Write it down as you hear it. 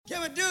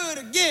Can we do it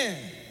again?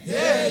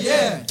 Yeah,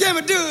 yeah. Can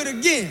we do it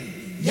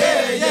again?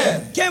 Yeah, yeah.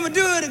 Can we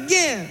do it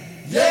again?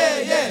 Yeah,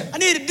 yeah. I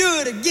need to do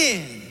it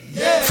again.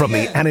 Yeah, From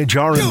the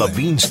Anajar and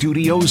Levine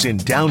Studios in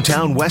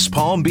downtown West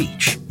Palm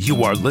Beach,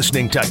 you are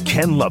listening to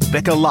Ken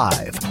LaVicka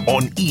Live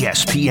on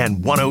ESPN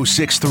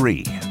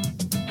 106.3.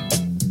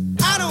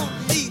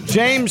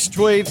 James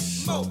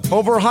tweets,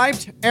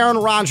 overhyped Aaron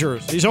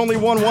Rodgers. He's only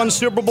won one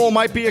Super Bowl,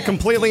 might be a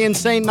completely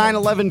insane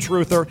 9/11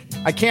 truther.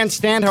 I can't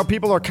stand how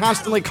people are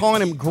constantly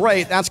calling him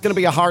great. That's going to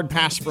be a hard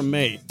pass from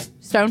me.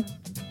 Stone.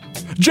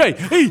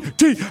 Jets.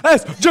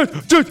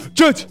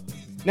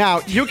 Now,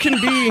 you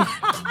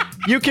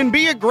can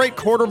be a great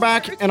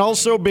quarterback and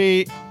also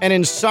be an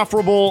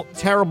insufferable,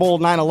 terrible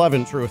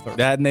 9/11 truther.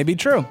 That may be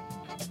true.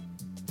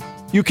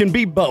 You can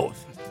be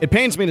both. It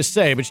pains me to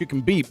say, but you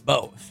can be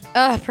both.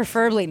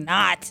 Preferably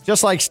not.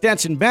 Just like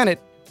Stetson Bennett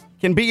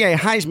can be a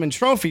Heisman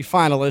Trophy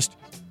finalist,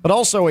 but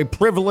also a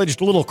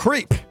privileged little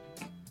creep.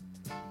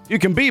 You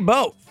can be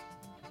both.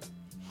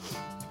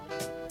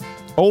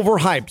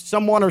 Overhyped.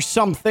 Someone or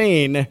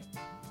something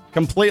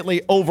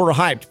completely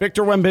overhyped.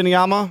 Victor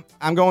Wembanyama,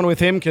 I'm going with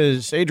him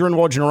because Adrian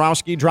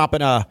Wojnarowski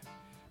dropping a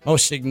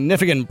most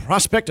significant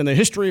prospect in the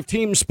history of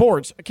team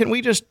sports. Can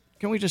we just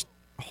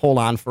hold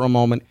on for a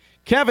moment?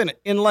 Kevin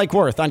in Lake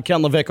Worth on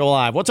Ken LaVicka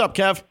Live. What's up,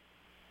 Kev?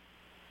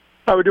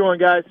 How we doing,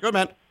 guys? Good,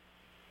 man.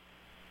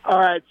 All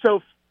right,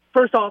 so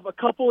first off, a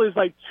couple is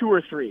like 2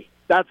 or 3.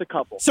 That's a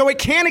couple. So it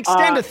can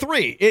extend to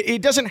 3.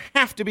 It doesn't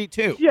have to be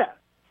 2. Yeah.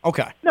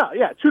 Okay. No,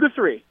 yeah, 2 to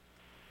 3.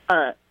 All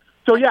right.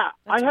 So, yeah,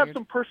 That's I have weird.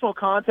 some personal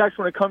context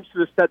when it comes to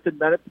the Stetson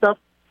Bennett stuff.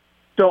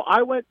 So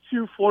I went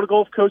to Florida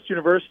Gulf Coast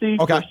University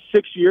for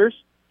 6 years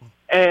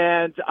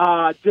and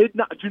do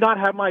not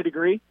have my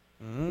degree.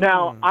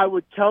 Now, I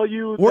would tell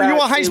you Were that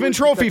you a it Heisman was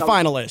Trophy because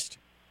I was- finalist?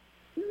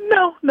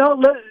 No,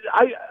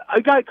 I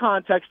got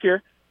context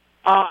here.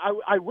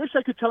 I wish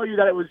I could tell you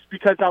that it was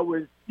because I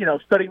was,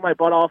 studying my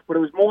butt off, but it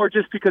was more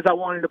just because I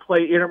wanted to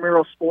play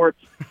intramural sports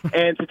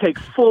and to take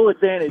full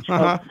advantage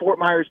of Fort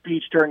Myers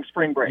Beach during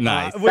spring break.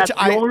 Nice. Which That's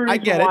the only I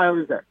reason get why it. I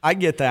was there. I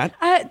get that.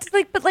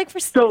 But for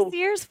 6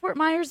 years, Fort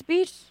Myers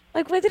Beach.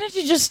 Like, why didn't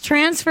you just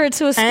transfer it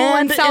to a school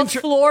in South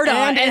Florida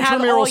and have it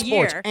intramural all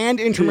sports. year? And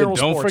intramural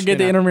Don't sports. forget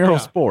the you know. intramural Yeah.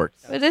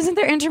 sports. But isn't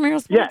there intramural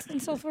sports Yes. in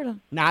South Florida?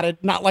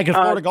 Not like a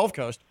Florida Gulf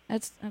Coast.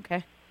 That's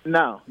okay.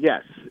 No,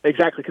 yes,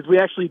 exactly, because we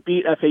actually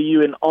beat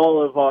FAU in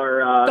all of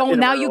our Oh,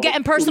 now you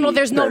getting personal.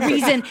 There's no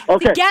reason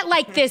Okay. to get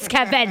like this,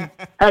 Kevin.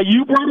 Hey,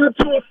 you brought it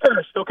to it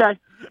first, okay?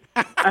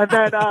 And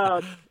then,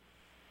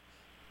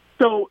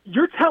 so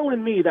you're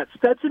telling me that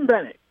Stetson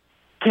Bennett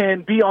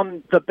can be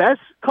on the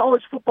best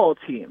college football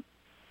team,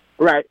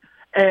 right?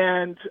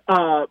 And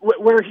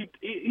where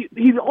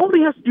he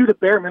only has to do the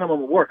bare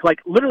minimum of work. Like,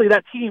 literally,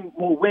 that team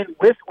will win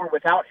with or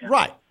without him.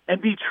 Right.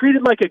 And be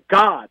treated like a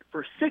god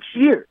for 6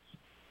 years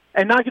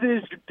and not get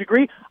his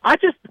degree. I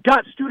just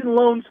got student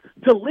loans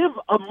to live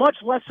a much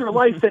lesser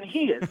life than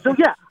he is. So,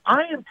 yeah,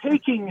 I am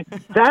taking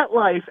that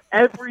life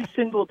every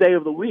single day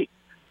of the week.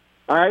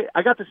 All right?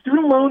 I got the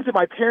student loans and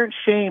my parents'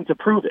 shame to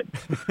prove it.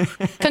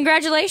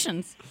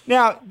 Congratulations.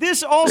 Now,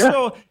 this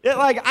also,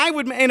 I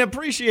would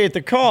appreciate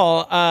the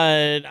call.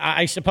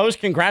 I suppose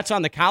congrats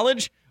on the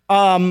college.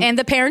 And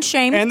the parents'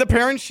 shame. And the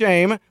parents'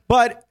 shame.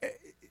 But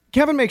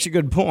Kevin makes a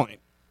good point.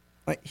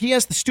 He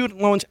has the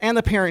student loans and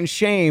the parents'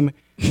 shame,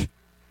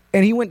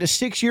 and he went to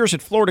 6 years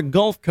at Florida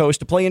Gulf Coast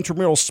to play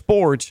intramural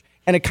sports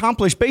and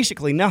accomplished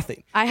basically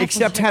nothing.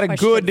 Except had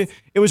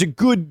it was a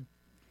good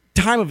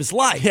time of his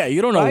life. Yeah,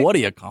 you don't know what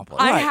he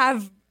accomplished. I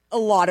have a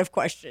lot of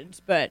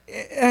questions, but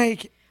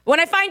when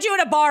I find you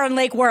in a bar in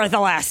Lake Worth,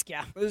 I'll ask you.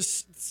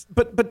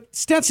 But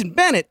Stetson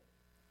Bennett,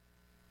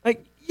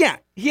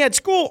 he had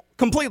school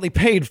completely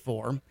paid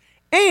for,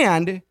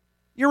 and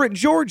you're at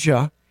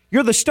Georgia,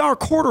 you're the star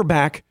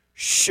quarterback.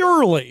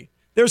 Surely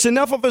there's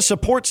enough of a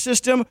support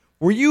system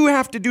where you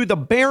have to do the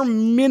bare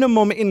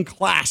minimum in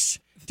class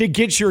to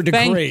get your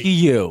degree. Thank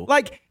you.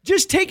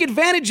 Just take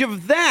advantage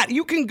of that.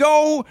 You can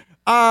go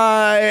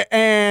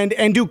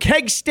and do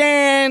keg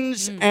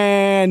stands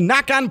and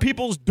knock on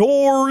people's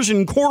doors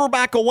and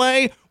quarterback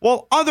away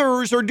while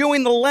others are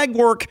doing the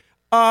legwork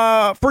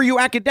for you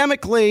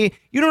academically.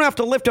 You don't have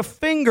to lift a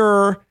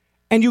finger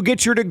and you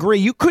get your degree.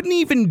 You couldn't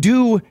even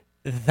do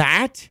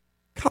that.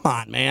 Come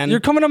on, man. You're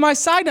coming to my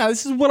side now.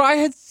 This is what I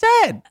had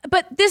said.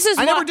 But this is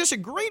I never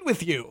disagreed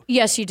with you.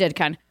 Yes, you did,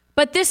 Ken.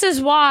 But this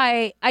is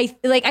why I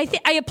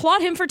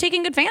applaud him for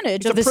taking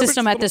advantage of the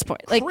system at this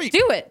point. Creep.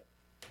 Do it.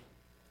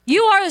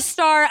 You are a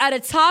star at a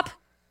top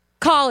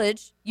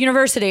college,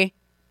 university.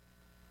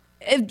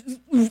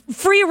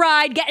 Free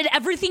ride, get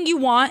everything you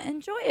want,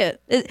 enjoy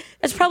it.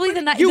 That's probably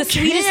the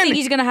sweetest thing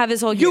he's going to have his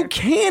whole year. You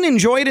can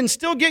enjoy it and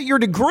still get your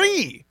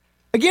degree.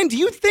 Again, do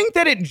you think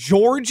that at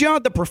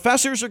Georgia, the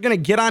professors are going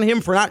to get on him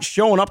for not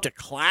showing up to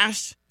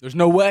class? There's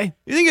no way.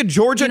 You think at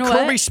Georgia, You know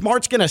Kirby what?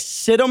 Smart's going to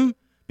sit him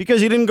because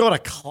he didn't go to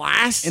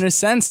class? In a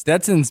sense,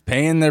 Stetson's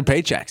paying their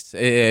paychecks.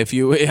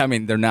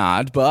 They're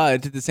not,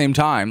 but at the same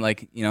time,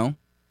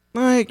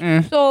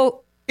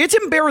 So it's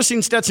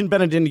embarrassing Stetson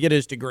Bennett didn't get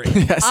his degree.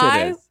 yes,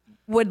 it is.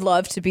 would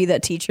love to be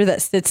that teacher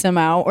that sits him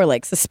out or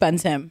like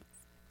suspends him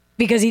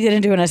because he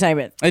didn't do an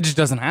assignment. It just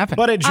doesn't happen.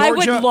 But at Georgia, I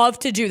would love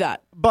to do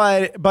that.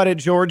 But at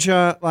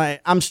Georgia,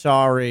 like, I'm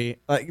sorry,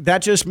 like,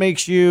 that just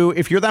makes you.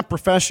 If you're that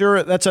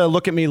professor, that's a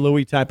look at me,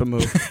 Louie type of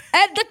move.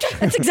 And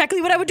that's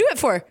exactly what I would do it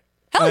for.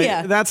 Hell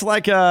yeah. That's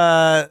like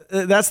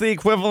that's the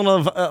equivalent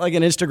of like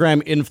an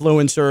Instagram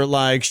influencer,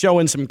 like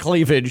showing some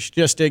cleavage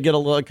just to get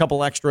a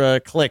couple extra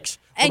clicks,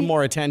 a little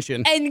more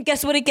attention. And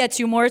guess what? It gets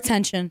you more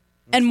attention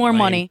and more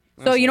money.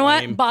 So you know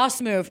lame. what?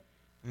 Boss move.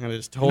 That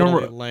is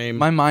totally lame.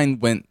 My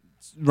mind went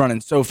running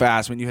so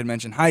fast when you had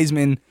mentioned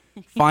Heisman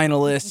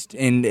finalist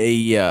and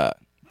a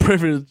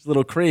privileged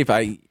little creep.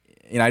 I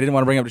didn't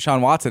want to bring up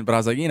Deshaun Watson, but I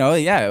was like,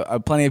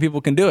 plenty of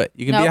people can do it.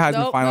 You can be a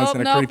Heisman finalist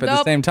and a creep at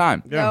the same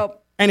time. Yeah. Nope.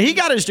 And he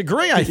got his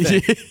degree, I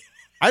think.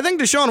 I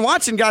think Deshaun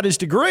Watson got his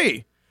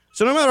degree.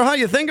 So no matter how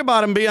you think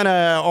about him being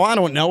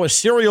a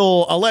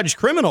serial alleged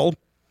criminal,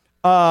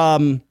 A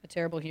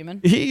terrible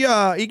human. he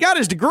got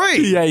his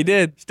degree. Yeah, he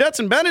did.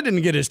 Stetson Bennett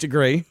didn't get his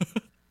degree.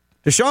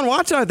 Deshaun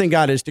Watson, I think,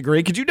 got his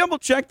degree. Could you double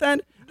check that?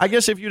 I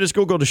guess if you just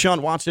Google Deshaun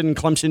Watson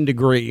Clemson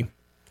degree,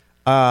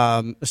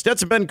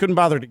 Stetson Bennett couldn't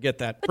bother to get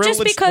that. But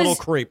Privileged little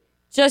creep.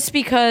 Just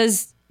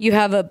because you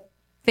have a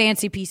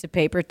fancy piece of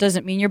paper, it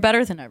doesn't mean you're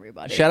better than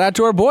everybody. Shout out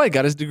to our boy.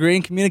 Got his degree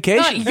in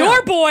communication. Not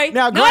your boy,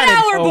 Now, not granted-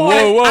 our Oh,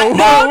 boy.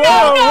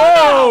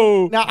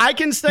 whoa. Now, I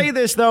can say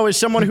this, though, as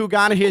someone who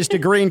got his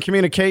degree in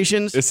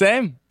communications. The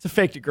same. It's a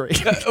fake degree.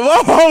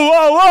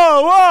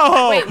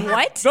 Whoa. Wait,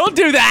 what? Don't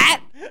do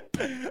that.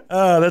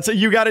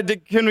 You got a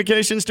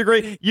communications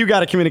degree? You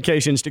got a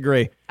communications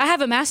degree. I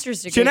have a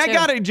master's degree.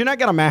 Jeanette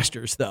got a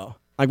master's, though.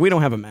 Like, we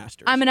don't have a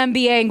master's. I'm an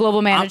MBA in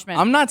global management.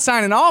 I'm not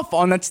signing off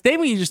on that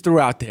statement you just threw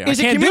out there. I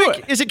can't do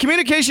it. Is a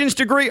communications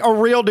degree a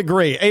real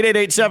degree?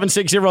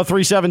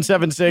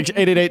 888-760-3776,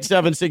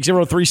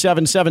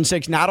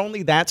 888-760-3776. Not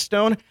only that,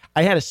 Stone,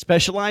 I had a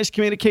specialized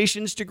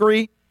communications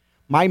degree.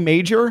 My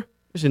major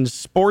is in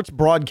sports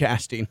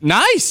broadcasting.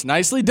 Nice.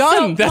 Nicely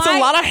done. So That's a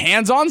lot of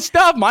hands-on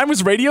stuff. Mine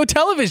was radio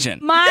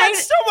television.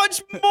 That's so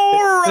much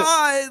more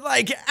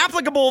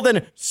applicable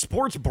than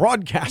sports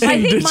broadcasting. I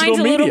think digital mine's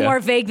a little media.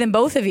 more vague than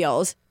both of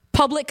y'all's.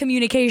 Public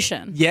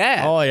communication.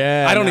 Yeah. Oh,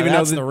 yeah. I don't even know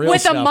that's the real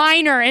With stuff. a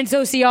minor in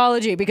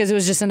sociology because it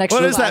was just an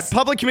extra What is class. that?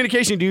 Public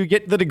communication. Do you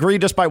get the degree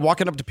just by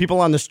walking up to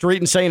people on the street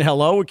and saying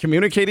hello,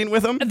 communicating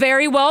with them?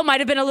 Very well. Might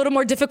have been a little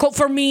more difficult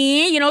for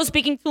me,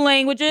 speaking two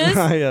languages.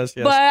 Yes.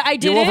 But I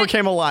did You it.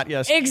 overcame a lot,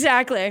 yes.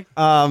 Exactly.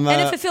 And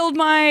it fulfilled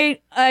my,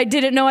 I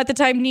didn't know at the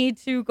time, need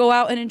to go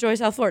out and enjoy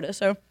South Florida.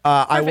 So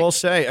I will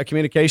say a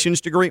communications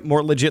degree,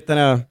 more legit than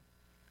a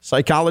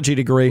psychology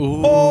degree.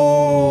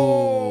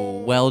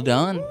 Well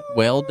done.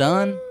 Well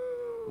done.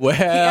 Well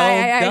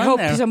I done hope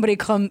there. somebody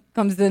comes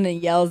in and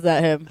yells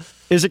at him.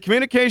 Is a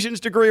communications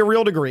degree a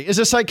real degree? Is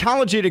a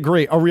psychology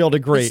degree a real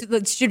degree?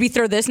 Should we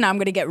throw this? Now I'm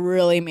going to get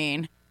really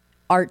mean.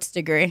 Arts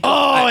degree.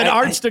 Oh, an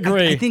arts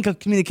degree. I think a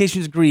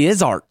communications degree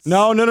is arts.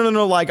 No.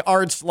 Like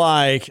arts,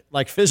 like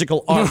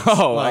physical arts.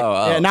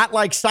 Yeah, not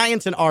like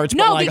science and arts,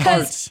 No, but like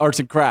because- arts. Arts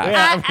and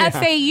crafts. At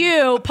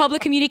FAU,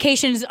 public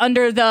communications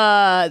under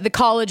the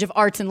College of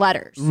Arts and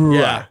Letters.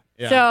 Yeah.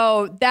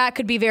 So that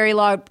could be very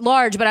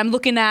large, but I'm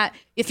looking at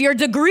if your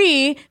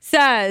degree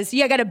says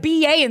you got a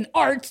BA in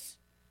arts,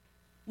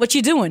 what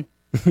you doing?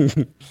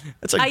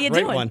 That's a How you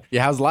great doing? one.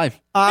 Yeah, how's life?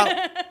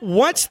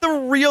 What's the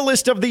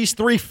realest of these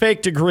three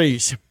fake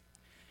degrees?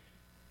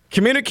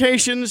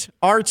 Communications,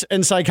 arts,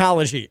 and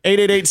psychology.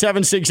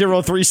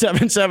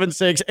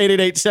 888-760-3776,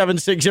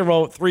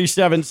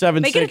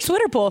 888-760-3776. Make it a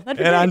Twitter poll. That'd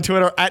be And great. on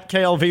Twitter, at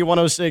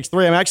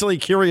KLV1063. I'm actually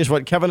curious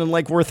what Kevin and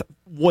Lakeworth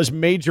was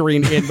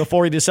majoring in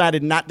before he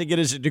decided not to get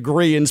his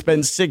degree and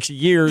spend 6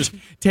 years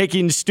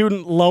taking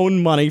student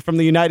loan money from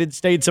the United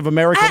States of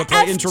America to At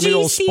play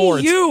intramural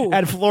sports FGCU.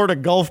 at Florida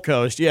Gulf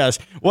Coast. Yes.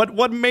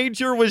 What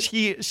major was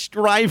he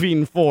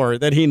striving for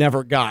that he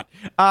never got?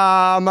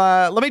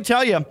 Let me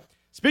tell you,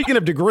 speaking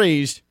of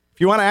degrees,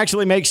 if you want to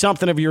actually make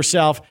something of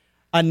yourself,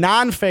 a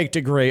non-fake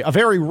degree, a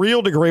very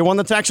real degree, one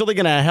that's actually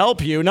going to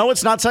help you. No,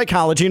 it's not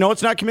psychology. No,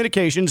 it's not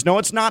communications. No,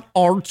 it's not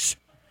arts.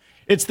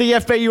 It's the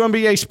FAU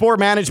MBA Sport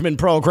Management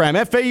Program.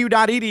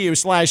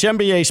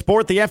 FAU.edu/MBA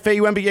Sport, the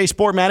FAU MBA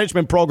Sport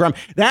Management Program.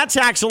 That's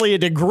actually a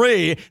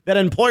degree that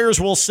employers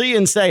will see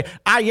and say,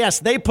 yes,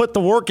 they put the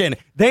work in.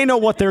 They know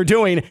what they're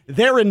doing.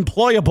 They're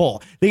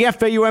employable. The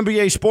FAU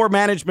MBA Sport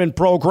Management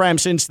Program,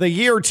 since the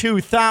year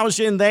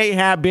 2000, they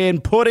have been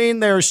putting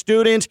their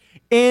students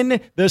in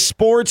the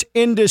sports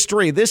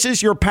industry. This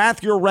is your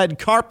path, your red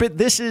carpet.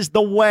 This is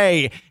the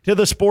way to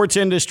the sports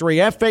industry.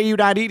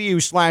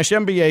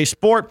 FAU.edu/MBA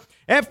Sport.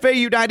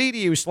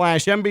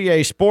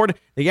 FAU.edu/MBA Sport.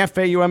 The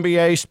FAU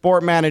MBA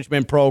Sport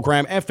Management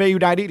Program.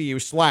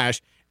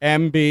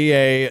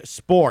 FAU.edu/MBA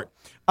Sport.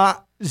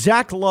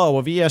 Zach Lowe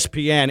of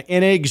ESPN,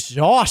 an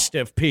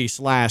exhaustive piece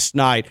last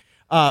night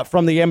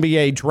from the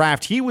NBA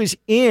draft. He was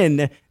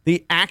in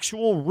the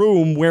actual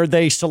room where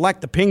they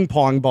select the ping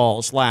pong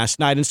balls last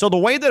night. And so the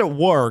way that it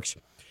works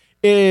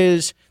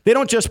is they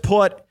don't just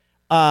put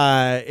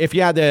if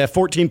you had the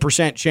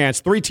 14% chance,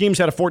 3 teams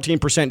had a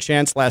 14%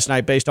 chance last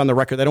night based on the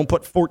record. They don't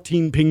put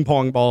 14 ping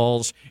pong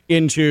balls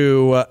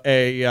into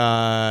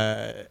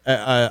a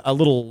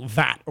little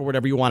vat or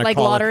whatever you want to Like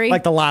call lottery? it.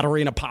 Like the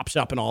lottery, and it pops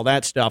up and all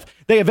that stuff.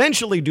 They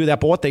eventually do that,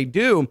 but what they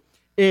do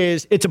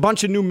is it's a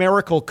bunch of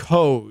numerical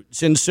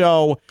codes. And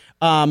so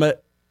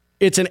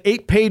it's an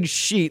 8-page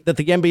sheet that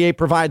the NBA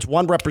provides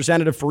one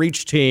representative for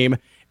each team.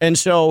 And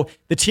so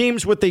the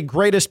teams with the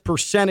greatest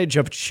percentage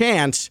of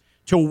chance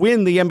to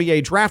win the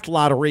NBA draft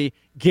lottery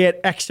get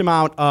X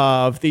amount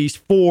of these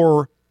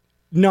 4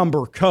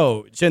 number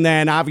codes. And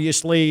then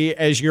obviously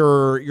as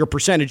your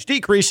percentage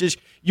decreases,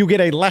 you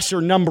get a lesser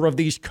number of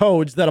these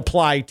codes that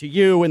apply to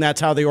you. And that's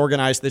how they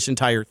organize this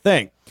entire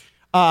thing.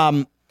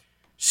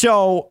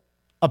 So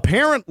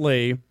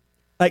apparently,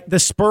 like, the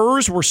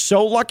Spurs were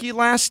so lucky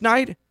last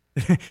night.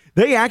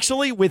 They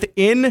actually,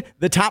 within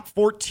the top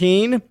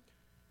 14,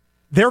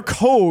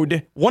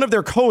 one of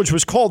their codes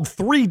was called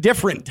 3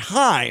 different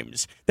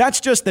times. That's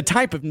just the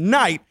type of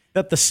night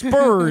that the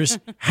Spurs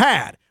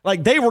had.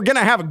 Like, they were going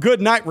to have a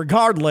good night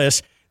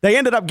regardless. They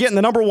ended up getting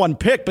the number 1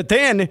 pick, but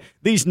then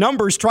these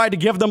numbers tried to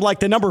give them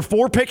like the number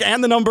 4 pick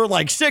and the number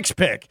 6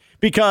 pick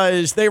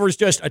because there was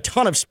just a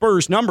ton of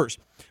Spurs numbers.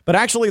 But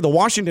actually, the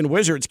Washington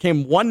Wizards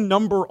came 1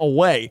 number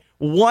away,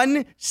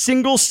 1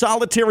 single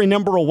solitary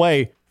number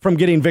away from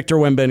getting Victor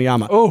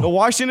Wembanyama. The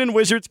Washington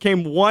Wizards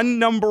came 1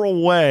 number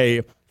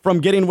away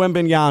from getting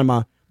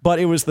Wembanyama, but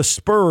it was the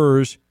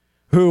Spurs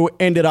who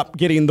ended up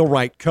getting the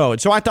right code.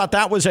 So I thought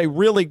that was a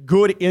really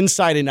good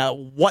insight into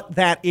what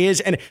that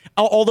is. And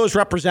all those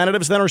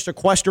representatives then are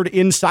sequestered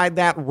inside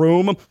that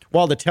room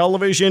while the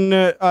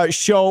television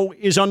show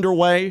is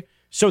underway.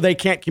 So they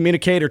can't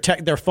communicate, or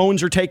their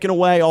phones are taken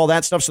away, all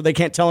that stuff, so they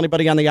can't tell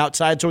anybody on the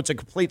outside. So it's a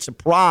complete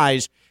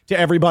surprise to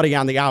everybody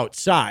on the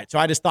outside. So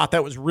I just thought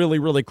that was really,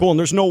 really cool. And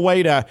there's no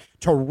way to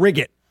rig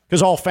it,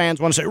 because all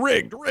fans want to say,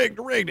 rigged.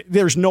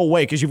 There's no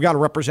way, because you've got a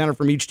representative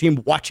from each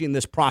team watching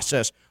this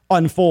process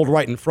unfold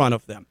right in front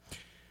of them.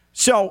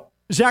 So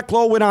Zach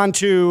Lowe went on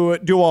to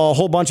do a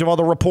whole bunch of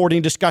other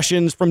reporting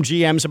discussions from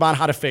GMs about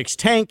how to fix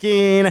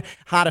tanking,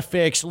 how to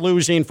fix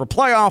losing for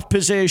playoff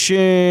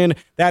position,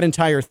 that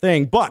entire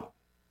thing.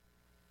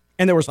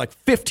 And there was like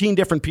 15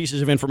 different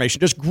pieces of information.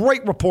 Just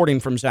great reporting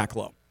from Zach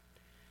Lowe.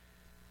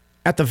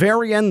 At the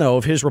very end, though,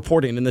 of his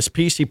reporting in this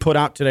piece he put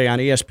out today on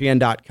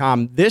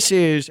ESPN.com, this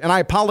is, and I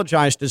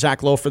apologize to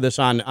Zach Lowe for this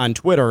on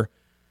Twitter,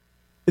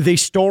 the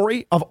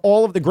story of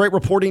all of the great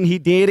reporting he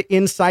did,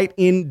 insight,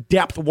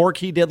 in-depth work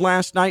he did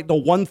last night. The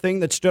one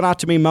thing that stood out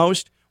to me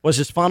most was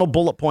his final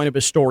bullet point of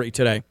his story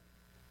today.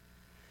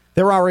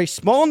 There are a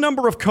small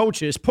number of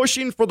coaches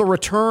pushing for the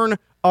return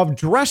of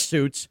dress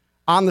suits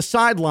on the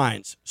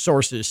sidelines,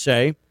 sources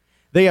say.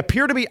 They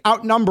appear to be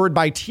outnumbered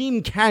by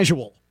team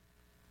casual,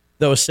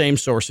 those same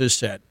sources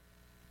said.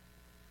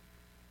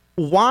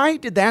 Why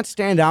did that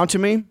stand out to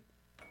me?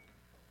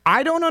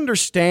 I don't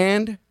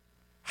understand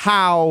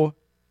how,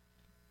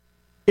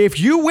 if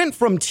you went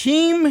from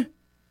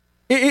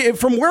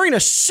wearing a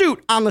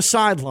suit on the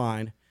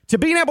sideline to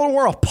being able to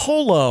wear a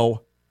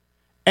polo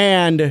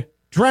and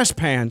dress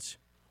pants,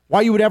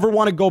 why you would ever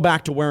want to go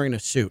back to wearing a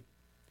suit.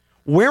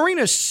 Wearing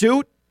a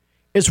suit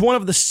is one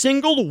of the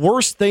single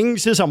worst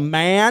things as a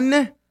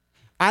man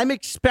I'm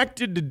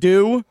expected to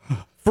do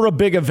for a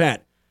big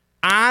event.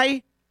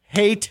 I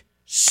hate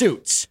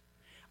suits.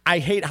 I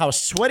hate how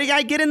sweaty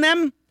I get in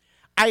them.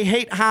 I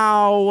hate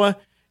how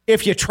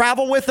if you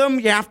travel with them,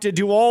 you have to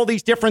do all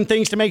these different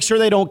things to make sure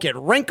they don't get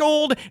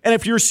wrinkled. And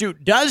if your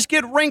suit does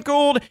get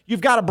wrinkled,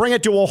 you've got to bring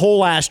it to a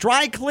whole ass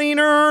dry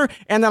cleaner.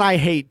 And then I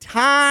hate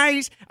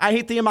ties. I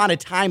hate the amount of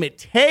time it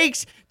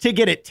takes to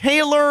get it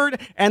tailored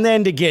and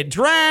then to get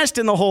dressed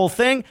and the whole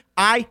thing.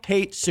 I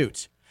hate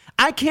suits.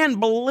 I can't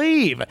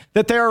believe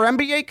that there are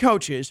NBA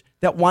coaches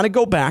that want to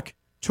go back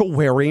to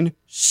wearing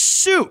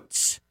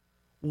suits.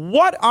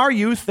 What are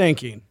you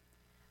thinking?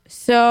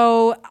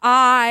 So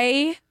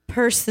I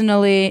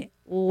personally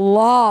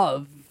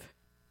love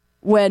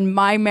when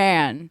my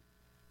man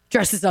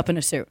dresses up in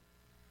a suit.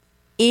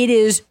 It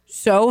is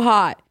so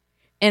hot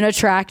and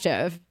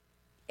attractive.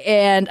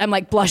 And I'm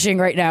like blushing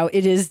right now.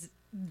 It is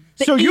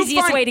the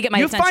easiest way to get my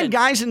attention. You find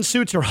guys in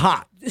suits are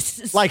hot.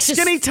 Like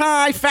skinny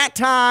tie, fat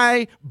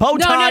tie, bow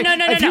tie. No.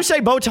 If you say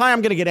bow tie,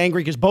 I'm going to get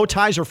angry because bow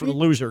ties are for the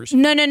losers.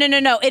 No.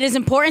 It is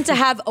important to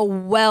have a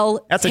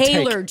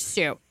well-tailored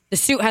suit. The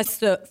suit has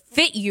to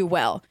fit you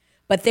well.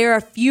 But there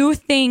are few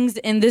things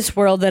in this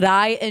world that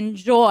I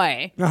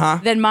enjoy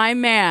than my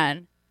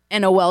man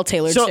in a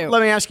well-tailored suit. So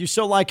let me ask you.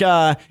 So like,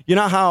 you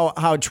know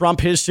how Trump,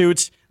 his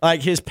suits,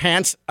 like his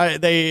pants,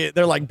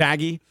 they're like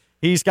baggy.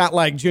 He's got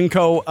like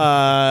Junko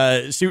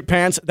suit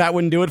pants. That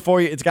wouldn't do it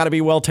for you. It's got to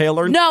be well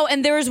tailored. No,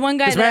 and there was one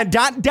guy that...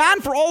 Man, Don,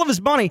 for all of his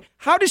money,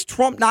 how does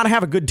Trump not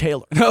have a good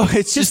tailor? No,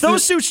 it's just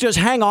those suits just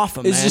hang off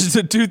him. It's just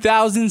a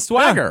 2000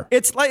 swagger. Yeah.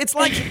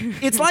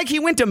 It's like he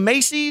went to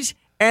Macy's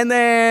and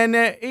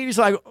then he's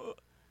like,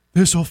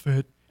 this will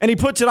fit. and he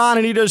puts it on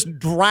and he just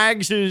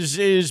drags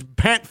his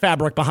pant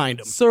fabric behind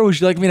him. Sir, would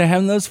you like me to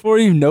hem those for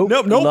you? Nope.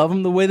 Nope. Love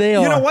them the way they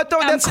are. You know what, though?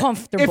 I'm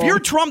comfortable. If you're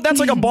Trump, that's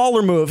like a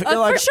baller move. You're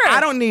like, for sure. I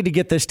don't need to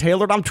get this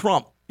tailored. I'm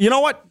Trump. You know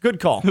what? Good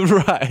call.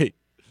 Right.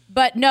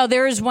 But no,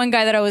 there was one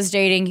guy that I was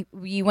dating.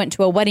 We went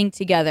to a wedding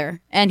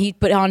together, and he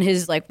put on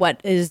his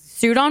his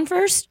suit on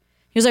first.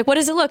 He was like, "What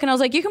does it look?" And I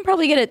was like, "You can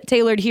probably get it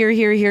tailored here,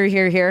 here, here,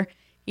 here, here."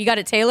 He got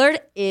it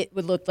tailored. It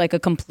would look like a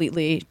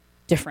completely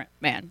different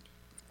man,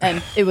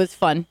 and it was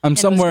fun. I'm And it was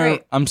somewhere.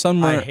 great. I'm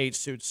somewhere. I hate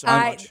suits so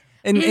I- much.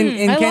 And I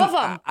Ken,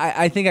 love 'em.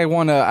 I think I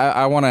want to.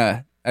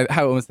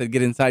 How I almost said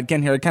get inside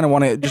Ken here. I kind of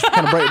want to just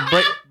kind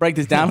of break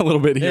this down a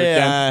little bit here,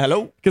 Ken.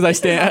 Hello? Because I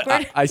stand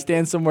awkward. I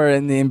stand somewhere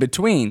in the in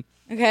between.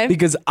 Okay.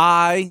 Because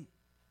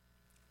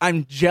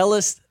I'm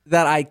jealous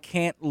that I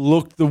can't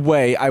look the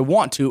way I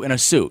want to in a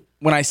suit.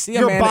 When I see a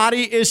Your man,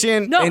 body is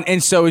in. No.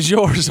 and so is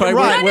yours. So I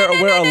Right. wear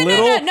a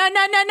little.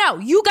 No.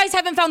 You guys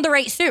haven't found the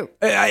right suit.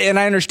 And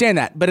I understand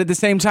that, but at the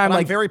same time, But I'm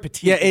like very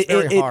petite. Yeah, It's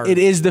very hard. it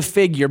is the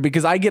figure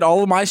because I get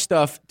all of my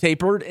stuff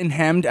tapered and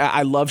hemmed.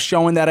 I love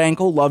showing that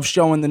ankle, love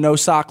showing the no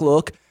sock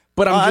look.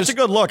 But I'm That's a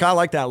good look. I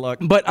like that look.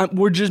 But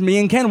we're just me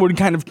and Ken. We're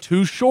kind of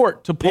too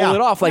short to pull Yeah. it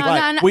off. Like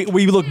No.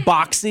 we look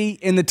boxy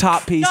in the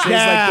top pieces.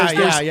 Yeah, like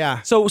there's-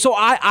 yeah. So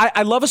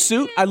I love a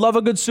suit. I love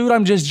a good suit.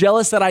 I'm just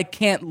jealous that I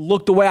can't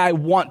look the way I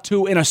want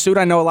to in a suit.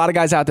 I know a lot of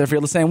guys out there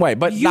feel the same way,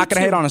 but not gonna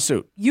hate on a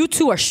suit. You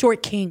two are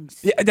short kings.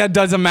 Yeah, that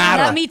doesn't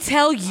matter. Let me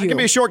tell you. You can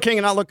be a short king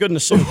and not look good in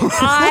a suit.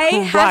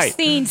 I have Right.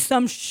 seen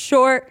some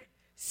short,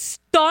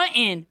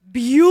 stunting,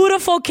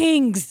 beautiful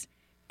kings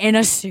in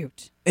a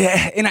suit.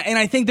 Yeah, and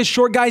I think the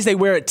short guys, they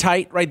wear it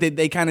tight, right?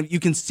 They kind of, you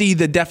can see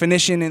the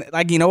definition. And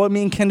like, you know what,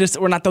 me and Ken just,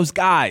 we're not those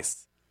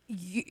guys.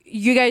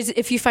 You guys,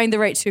 if you find the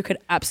right suit, could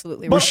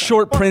absolutely We're work.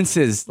 short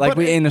princes. Like But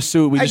we in a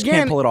suit, we just again,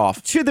 can't pull it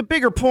off. To the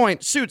bigger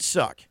point, suits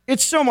suck.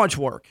 It's so much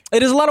work.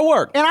 It is a lot of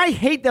work. And I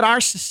hate that our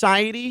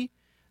society,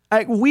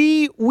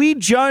 we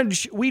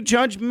judge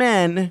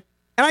men,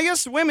 and I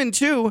guess women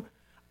too,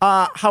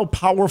 how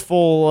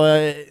powerful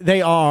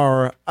they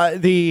are,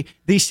 the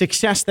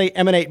success they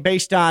emanate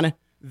based on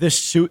the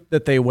suit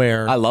that they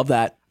wear. I love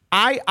that.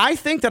 I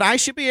think that I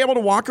should be able to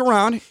walk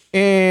around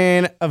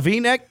in a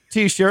V-neck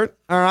T-shirt,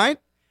 all right,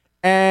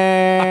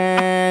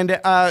 and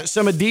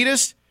some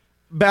Adidas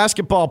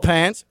basketball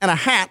pants and a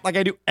hat like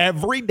I do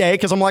every day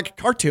because I'm like a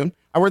cartoon.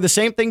 I wear the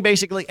same thing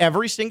basically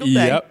every single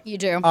day. Yep. You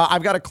do.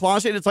 I've got a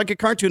closet. It's like a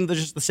cartoon. There's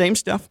just the same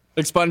stuff.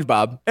 Like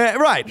SpongeBob.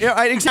 Right.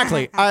 Yeah,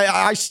 exactly.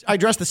 I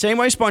dress the same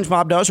way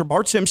SpongeBob does or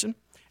Bart Simpson.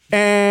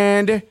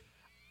 And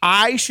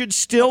I should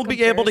still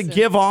be able to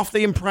give off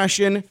the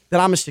impression that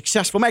I'm a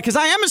successful man because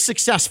I am a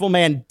successful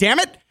man, damn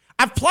it.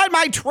 I've plied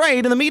my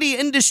trade in the media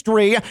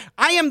industry.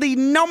 I am the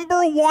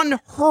 #1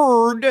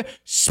 heard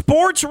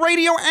sports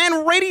radio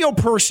and radio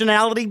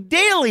personality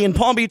daily in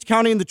Palm Beach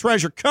County and the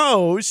Treasure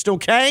Coast,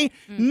 okay?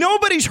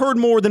 Nobody's heard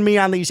more than me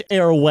on these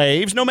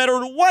airwaves, no matter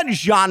what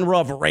genre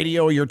of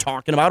radio you're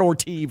talking about or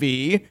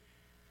TV.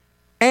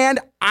 And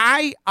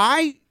I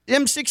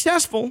am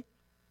successful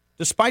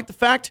despite the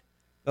fact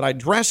that I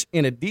dress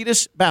in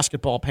Adidas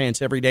basketball pants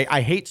every day.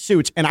 I hate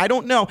suits. And I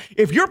don't know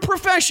if your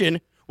profession,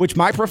 which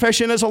my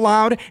profession has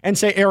allowed, and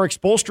say Eric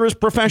Spoelstra's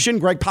profession,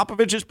 Greg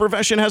Popovich's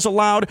profession has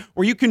allowed,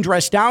 where you can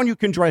dress down, you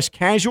can dress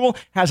casual,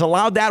 has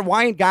allowed that.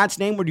 Why in God's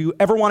name would you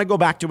ever want to go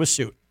back to a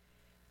suit?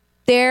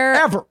 There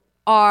Ever.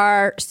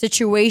 are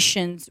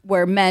situations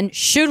where men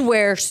should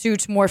wear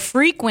suits more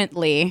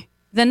frequently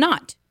than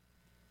not.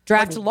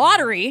 Draft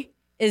lottery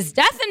is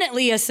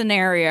definitely a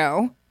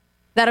scenario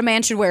that a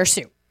man should wear a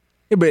suit.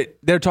 Yeah, but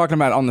they're talking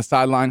about on the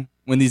sideline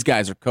when these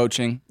guys are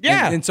coaching.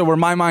 Yeah. And so where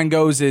my mind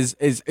goes is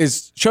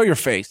show your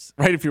face,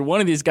 right? If you're one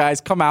of these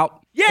guys, come out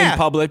in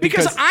public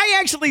because I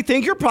actually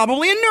think you're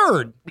probably a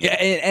nerd. yeah,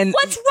 and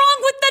What's wrong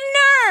with the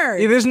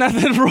nerd? yeah, there's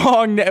nothing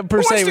wrong per Who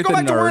wants se to with go the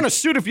back to wearing nerd. a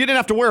suit if you didn't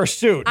have to wear a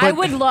suit? I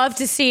would love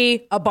to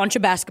see a bunch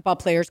of basketball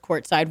players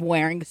courtside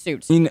wearing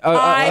suits.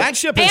 that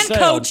ship has and sailed.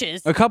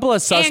 coaches. A couple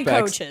of suspects.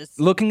 coaches.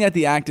 Looking at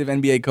the active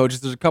NBA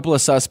coaches, there's a couple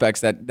of suspects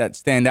that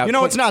stand out. You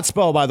know, it's not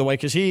Spo, by the way,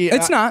 because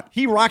It's not.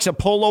 He rocks a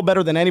polo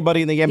better than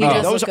anybody in the NBA.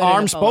 does Those look good in a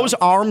arms, polo. Spo's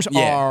arms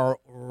Yeah. are.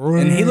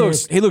 And he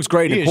looks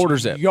great He in is quarter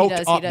zip. Yoked He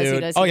does, up, he does, he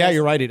dude. does, Oh he yeah, does.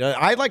 you're right.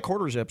 I like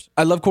quarter zips.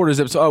 I love quarter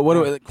zips.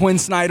 Quinn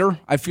Snyder,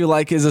 I feel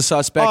like is a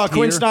suspect.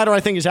 Quinn here. Snyder, I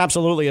think, is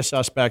absolutely a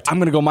suspect. I'm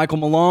gonna go Michael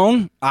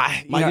Malone.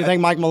 You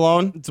think Mike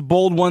Malone? it's a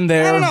bold one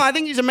there? I don't know. I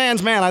think he's a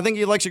man's man. I think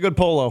he likes a good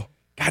polo.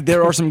 God,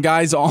 there are some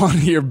guys on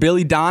here.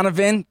 Billy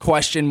Donovan?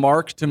 Question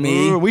mark to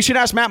me. Ooh, we should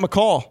ask Matt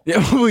McCall.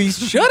 Yeah, we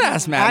should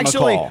ask Matt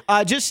Actually,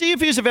 McCall. just see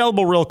if he's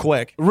available real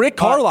quick. Rick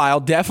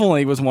Carlisle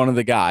definitely was one of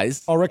the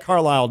guys. Oh, Rick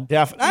Carlisle,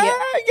 definitely.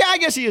 Yeah, I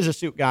guess he is a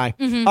suit guy.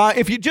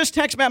 If you just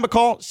text Matt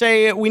McCall,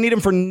 say we need him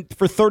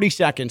for 30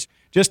 seconds.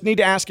 Just need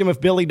to ask him if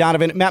Billy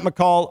Donovan, Matt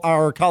McCall,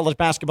 our college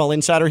basketball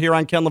insider here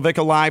on Ken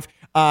LaVicka Live,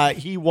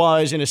 he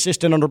was an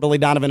assistant under Billy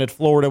Donovan at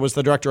Florida, was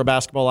the director of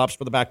basketball ops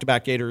for the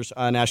back-to-back Gators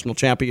national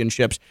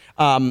championships.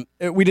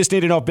 We just need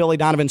to know if Billy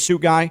Donovan's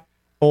suit guy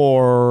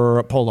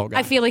or polo guy.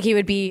 I feel like he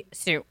would be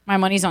suit. My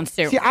money's on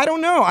suit. See, I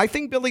don't know. I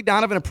think Billy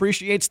Donovan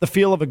appreciates the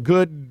feel of a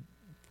good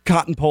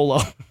cotton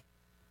polo.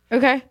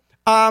 Okay.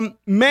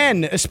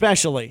 Men,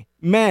 especially.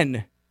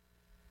 Men.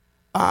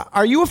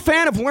 Are you a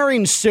fan of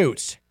wearing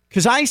suits?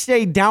 Because I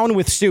say down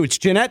with suits.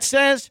 Jeanette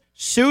says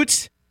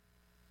suits,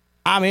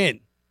 I'm in.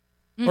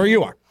 Or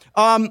you are.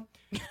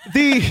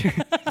 There's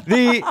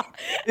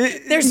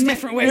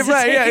different ways to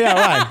right, say yeah,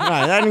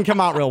 right. That didn't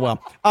come out real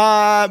well.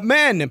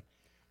 Men,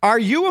 are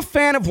you a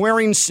fan of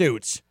wearing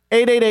suits?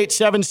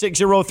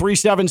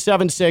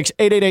 888-760-3776,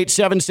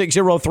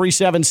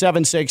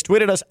 888-760-3776.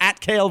 Tweeted us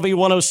at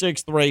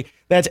KLV1063.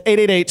 That's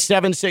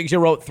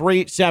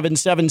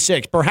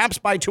 888-760-3776. Perhaps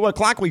by 2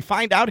 o'clock we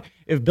find out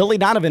if Billy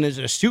Donovan is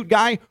a suit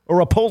guy or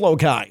a polo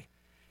guy.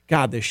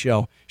 God, this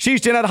show.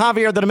 She's Jeanette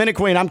Javier, the Dominic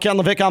Queen. I'm Ken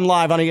LaVicka. I'm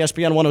live on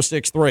ESPN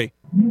 1063.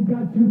 You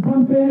got to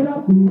pump it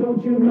up,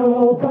 don't you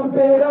know? Pump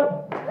it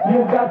up.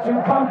 You got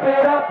to pump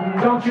it up,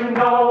 don't you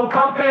know?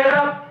 Pump it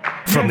up.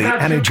 From the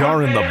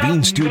Anajar and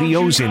Levine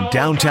Studios in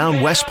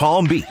downtown West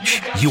Palm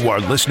Beach, you are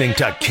listening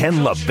to Ken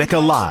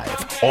LaVicka Live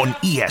on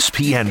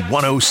ESPN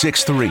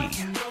 1063.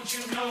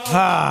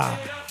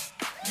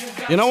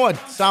 You know what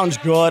sounds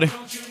good?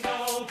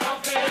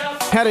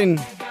 Heading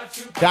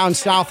down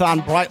south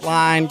on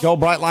Brightline, go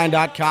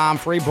brightline.com,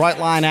 free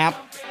Brightline app.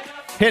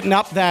 Hitting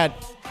up that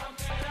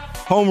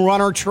home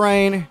runner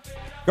train,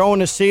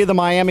 going to see the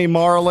Miami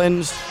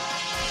Marlins.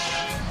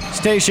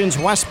 Stations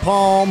West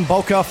Palm,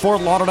 Boca, Fort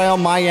Lauderdale,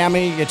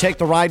 Miami. You take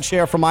the ride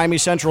share from Miami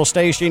Central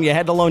Station. You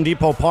head to Lone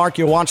Depot Park.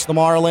 You watch the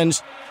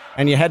Marlins.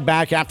 And you head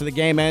back after the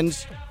game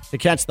ends to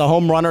catch the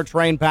home runner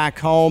train back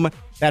home.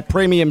 That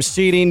premium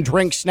seating,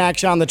 drink,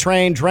 snacks on the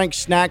train, drink,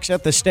 snacks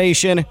at the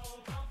station.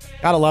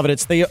 Gotta love it.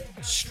 It's the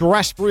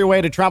stress-free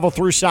way to travel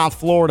through South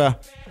Florida.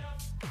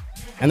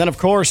 And then, of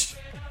course,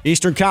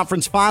 Eastern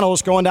Conference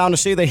Finals, going down to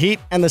see the Heat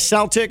and the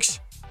Celtics.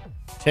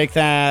 Take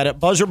that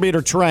buzzer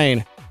beater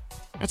train.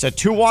 That's a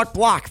two-block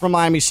walk from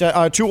Miami.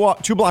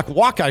 Two-block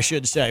walk, I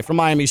should say, from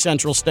Miami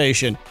Central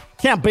Station.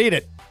 Can't beat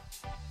it.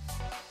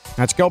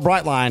 Let's go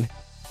Brightline.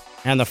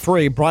 And the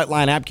free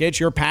Brightline app. Get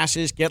your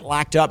passes. Get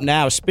locked up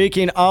now.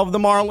 Speaking of the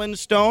Marlins,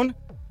 Stone,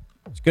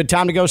 it's a good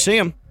time to go see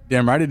them.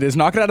 Damn right it is.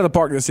 Knock it out of the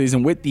park this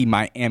season with the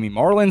Miami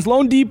Marlins.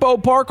 Lone Depot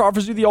Park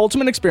offers you the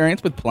ultimate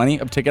experience with plenty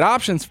of ticket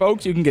options,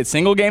 folks. You can get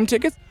single game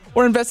tickets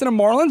or invest in a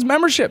Marlins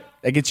membership.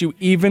 That gets you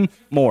even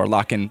more.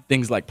 Lock in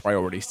things like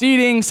priority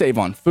seating, save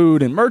on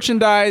food and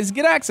merchandise,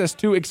 get access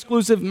to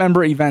exclusive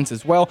member events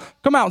as well.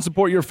 Come out and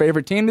support your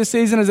favorite team this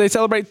season as they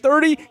celebrate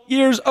 30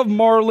 years of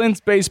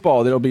Marlins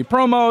baseball. There'll be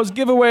promos,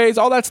 giveaways,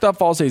 all that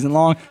stuff all season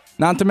long.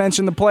 Not to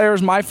mention the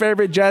players, my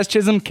favorite, Jazz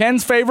Chisholm,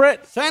 Ken's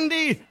favorite,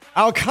 Sandy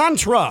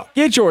Alcantara.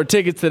 Get your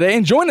tickets today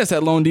and join us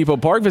at Lone Depot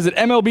Park. Visit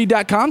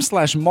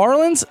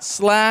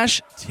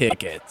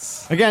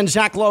MLB.com/Marlins/tickets. Again,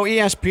 Zach Lowe,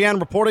 ESPN,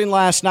 reporting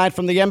last night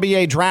from the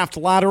NBA Draft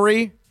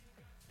Lottery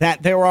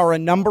that there are a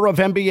number of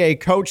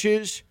NBA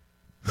coaches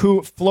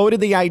who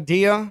floated the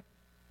idea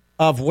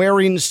of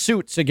wearing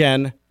suits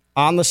again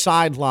on the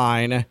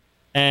sideline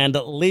and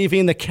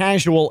leaving the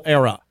casual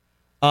era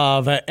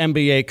of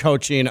NBA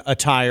coaching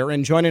attire.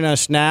 And joining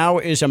us now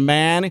is a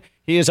man.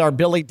 He is our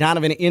Billy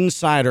Donovan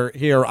insider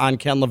here on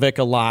Ken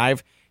LaVicka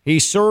Live. He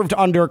served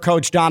under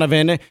Coach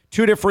Donovan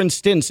 2 different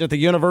stints at the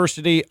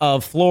University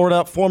of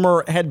Florida,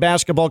 former head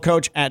basketball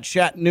coach at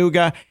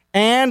Chattanooga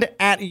and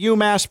at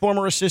UMass,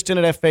 former assistant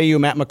at FAU.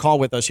 Matt McCall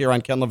with us here on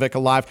Ken LaVicka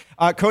Live.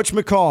 Coach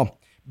McCall,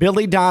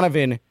 Billy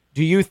Donovan,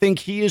 do you think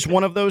he is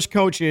one of those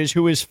coaches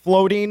who is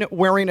floating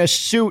wearing a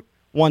suit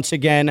once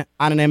again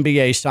on an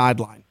NBA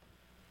sideline?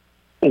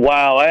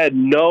 Wow, I had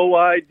no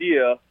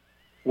idea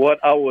what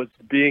I was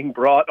being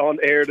brought on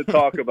air to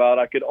talk about.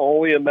 I could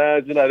only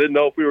imagine. I didn't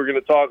know if we were going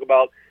to talk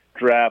about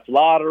draft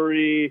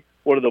lottery.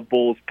 What are the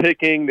Bulls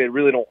picking? They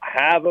really don't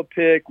have a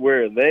pick.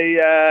 Where are they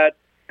at?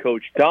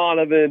 Coach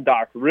Donovan,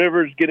 Doc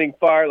Rivers getting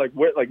fired,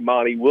 like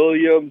Monty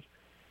Williams.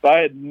 I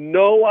had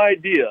no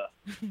idea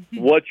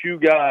what you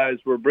guys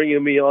were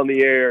bringing me on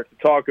the air to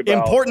talk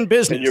about. Important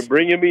business. And you're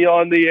bringing me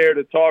on the air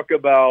to talk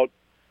about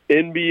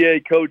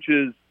NBA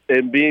coaches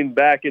and being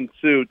back in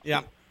suits.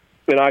 Yeah.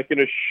 And I can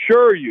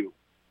assure you,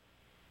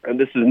 and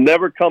this has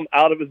never come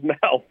out of his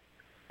mouth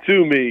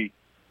to me,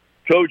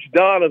 Coach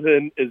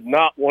Donovan is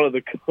not one of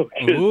the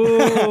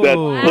coaches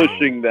that's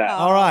pushing that.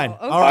 All right.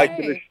 Okay. All right. I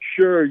can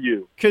assure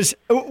you. Because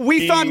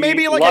we thought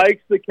maybe He like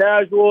likes the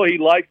casual. He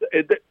likes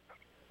it.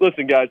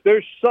 Listen, guys,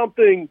 there's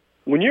something,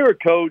 when you're a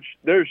coach,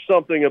 there's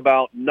something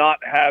about not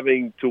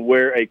having to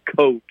wear a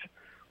coat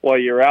while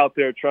you're out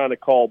there trying to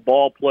call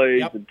ball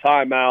plays and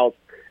timeouts.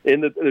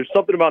 There's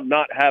something about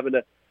not having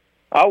to.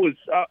 I was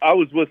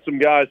with some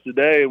guys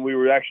today, and we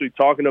were actually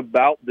talking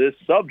about this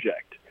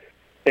subject.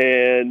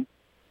 And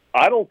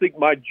I don't think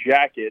my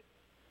jacket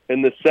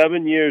in the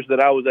 7 years that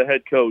I was a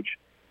head coach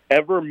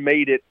ever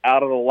made it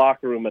out of the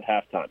locker room at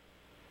halftime.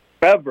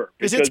 Ever.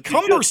 Because it's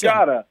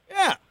cumbersome.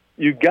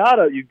 You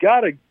gotta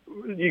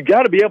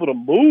be able to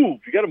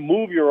move. You gotta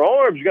move your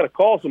arms. You gotta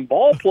call some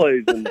ball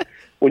plays. And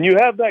when you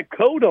have that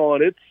coat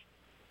on, it's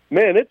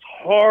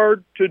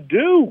hard to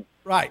do.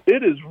 Right.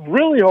 It is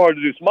really hard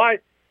to do.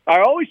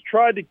 I always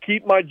tried to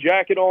keep my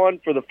jacket on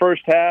for the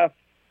first half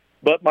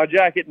but my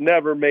jacket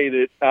never made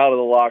it out of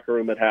the locker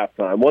room at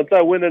halftime. Once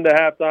I went into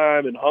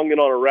halftime and hung it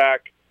on a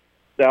rack,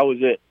 that was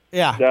it.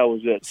 Yeah. That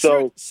was it.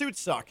 So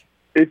suits suck.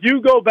 if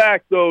you go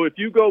back to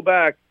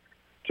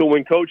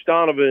when Coach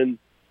Donovan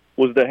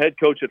was the head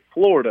coach at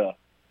Florida,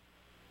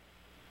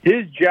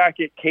 his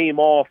jacket came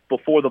off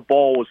before the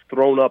ball was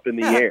thrown up in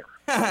the air.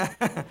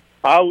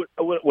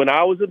 When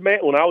I was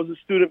a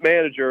student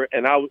manager,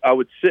 and I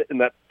would sit in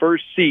that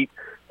first seat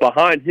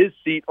behind his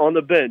seat on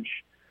the bench,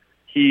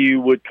 he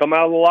would come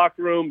out of the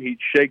locker room. He'd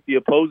shake the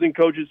opposing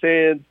coach's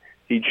hands.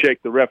 He'd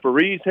shake the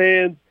referee's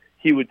hands.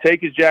 He would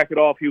take his jacket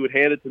off. He would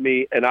hand it to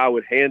me, and I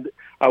would hang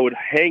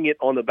it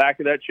on the back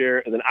of that chair.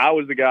 And then I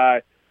was the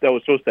guy that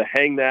was supposed to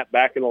hang that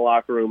back in the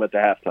locker room at the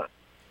halftime.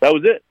 That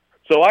was it.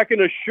 So I can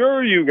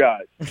assure you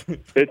guys,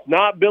 it's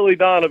not Billy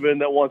Donovan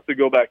that wants to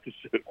go back to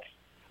suits.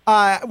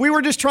 We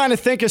were just trying to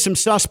think of some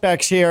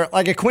suspects here.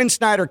 Like a Quinn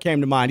Snyder came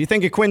to mind. You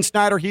think of Quinn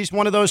Snyder? He's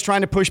one of those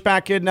trying to push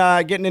back in,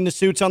 getting into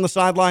suits on the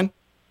sideline.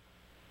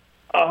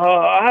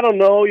 I don't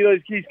know. You know,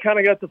 he's kind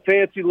of got the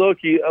fancy look.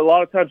 A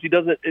lot of times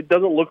it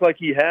doesn't look like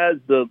he has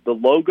the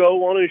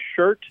logo on his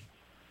shirt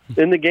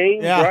in the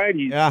game, right?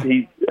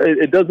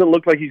 It doesn't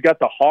look like he's got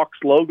the Hawks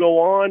logo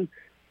on.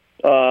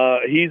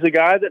 He's a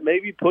guy that may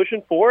be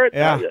pushing for it.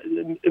 Yeah.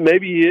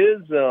 Maybe he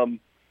is.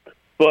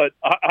 But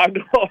I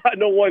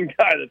know one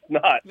guy that's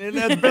not.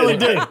 That's Billy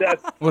D.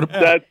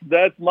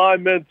 That's my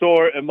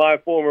mentor and my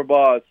former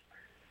boss.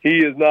 He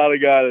is not a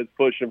guy that's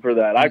pushing for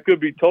that. I could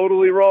be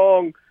totally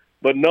wrong,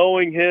 but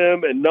knowing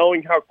him and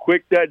knowing how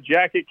quick that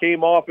jacket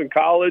came off in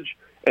college,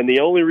 and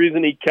the only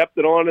reason he kept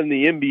it on in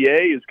the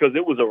NBA is because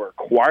it was a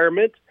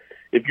requirement.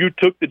 If you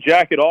took the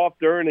jacket off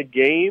during a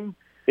game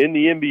in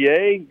the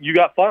NBA, you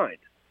got fined.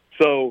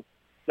 So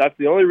that's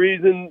the only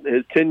reason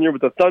his tenure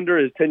with the Thunder,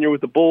 his tenure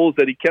with the Bulls,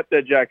 that he kept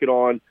that jacket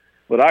on.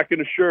 But I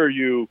can assure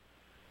you,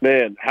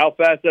 man, how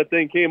fast that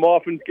thing came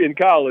off in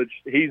college,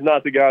 he's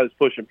not the guy that's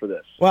pushing for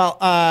this. Well,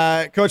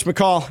 Coach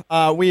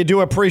McCall, we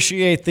do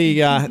appreciate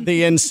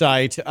the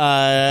insight.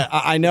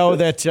 I know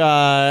that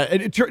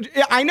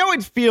I know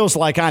it feels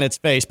like on its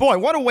face, boy,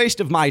 what a waste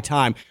of my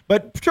time.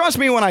 But trust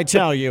me when I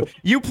tell you,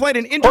 you played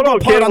an integral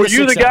part on the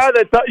success. Were you the guy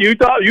that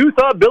you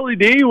thought Billy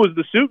D was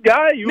the suit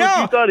guy? You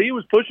thought he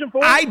was pushing for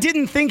it? I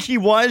didn't think he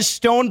was.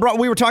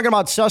 We were talking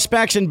about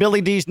suspects, and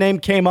Billy D's name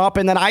came up,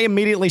 and then I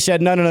immediately said,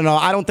 no,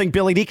 I don't think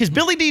Billy D, because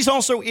Billy D's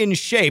also in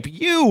shape.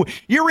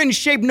 You're in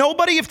shape.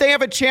 Nobody, if they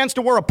have a chance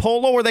to wear a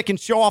polo where they can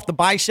show off the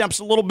biceps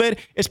a little bit,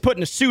 is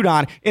putting a suit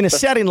on in a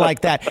setting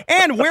like that.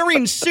 And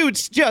wearing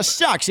suits just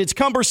sucks. It's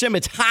cumbersome.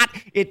 It's hot.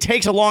 It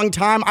takes a long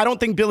time. I don't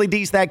think Billy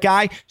D's that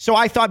guy. So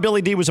I thought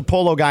Billy D was a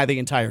polo guy the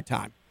entire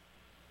time.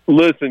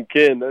 Listen,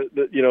 Ken,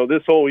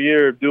 this whole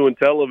year of doing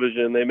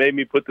television, they made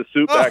me put the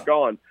suit back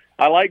on.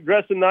 I like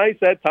dressing nice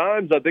at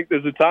times. I think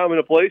there's a time and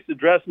a place to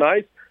dress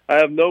nice. I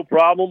have no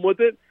problem with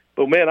it.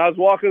 But, man, I was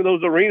walking to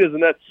those arenas in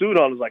that suit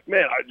on. I was like,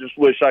 man, I just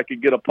wish I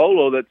could get a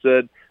polo that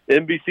said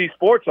NBC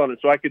Sports on it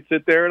so I could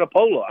sit there in a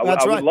polo. I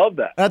would love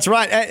that. That's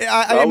right.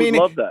 I mean,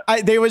 would love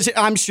that.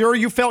 I'm sure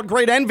you felt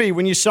great envy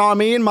when you saw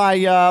me in my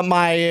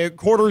my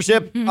quarter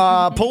zip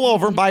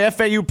pullover, my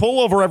FAU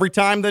pullover every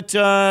time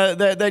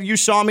that you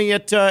saw me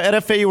at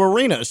FAU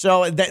Arena.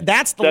 So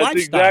that's the lifestyle.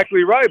 That's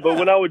exactly right. But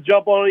when I would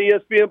jump on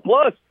ESPN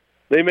Plus,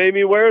 they made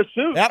me wear a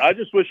suit. Yep. I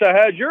just wish I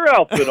had your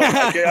outfit on.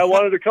 Okay, I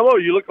wanted to come over.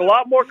 You look a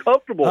lot more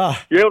comfortable.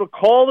 You're able to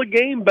call the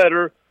game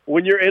better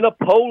when you're in a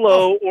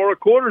polo or a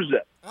quarter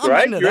zip.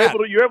 Right? You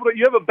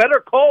have a better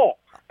call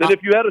than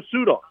if you had a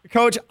suit on.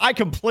 Coach, I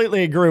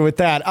completely agree with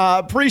that.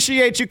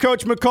 Appreciate you,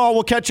 Coach McCall.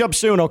 We'll catch up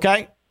soon,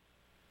 okay?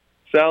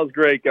 Sounds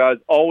great, guys.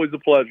 Always a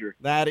pleasure.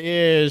 That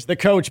is the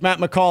coach, Matt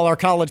McCall, our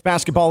college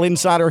basketball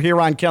insider here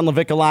on Ken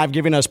LaVicka Live,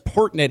 giving us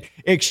pertinent,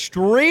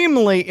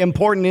 extremely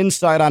important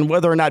insight on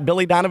whether or not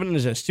Billy Donovan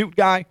is a suit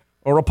guy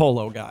or a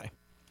polo guy.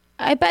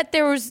 I bet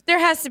there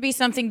has to be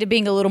something to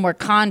being a little more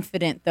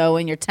confident, though,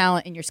 in your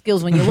talent and your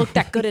skills when you look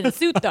that good in a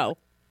suit, though.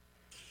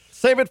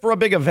 Save it for a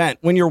big event.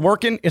 When you're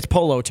working, it's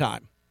polo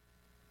time.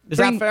 Is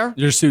that fair?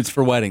 Your suit's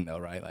for wedding, though,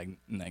 right? Like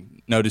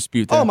no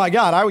dispute there. Oh, my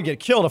God. I would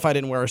get killed if I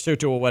didn't wear a suit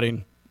to a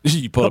wedding.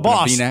 You pull up in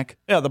a V-neck?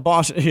 Yeah, the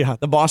boss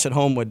at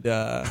home would.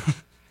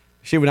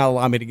 She would not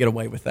allow me to get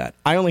away with that.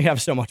 I only have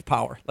so much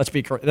power.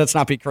 Let's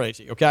not be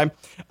crazy, okay?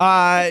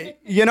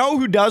 You know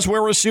who does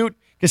wear a suit?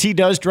 Because he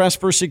does dress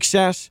for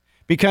success.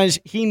 Because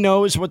he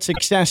knows what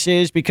success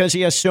is. Because he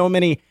has so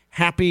many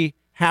happy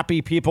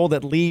people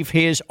that leave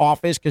his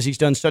office because he's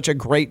done such a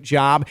great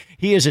job.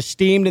 He is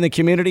esteemed in the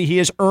community. He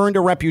has earned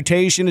a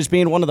reputation as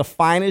being one of the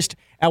finest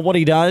at what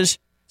he does.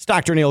 It's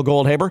Dr. Neil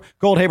Goldhaber,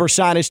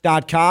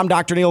 GoldhaberSinus.com.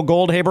 Dr. Neil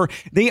Goldhaber,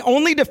 the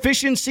only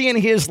deficiency in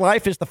his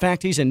life is the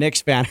fact he's a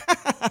Knicks fan.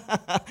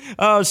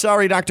 Oh,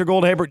 sorry, Dr.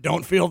 Goldhaber.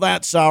 Don't feel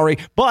that sorry.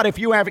 But if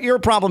you have ear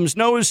problems,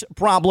 nose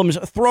problems,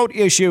 throat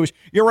issues,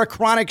 you're a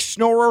chronic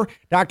snorer,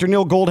 Dr.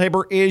 Neil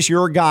Goldhaber is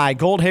your guy.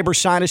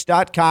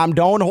 GoldhaberSinus.com.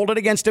 Don't hold it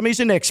against him. He's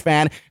a Knicks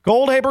fan.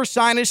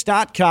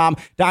 GoldhaberSinus.com.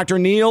 Dr.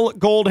 Neil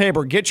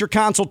Goldhaber. Get your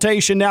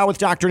consultation now with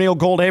Dr. Neil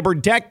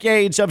Goldhaber.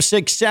 Decades of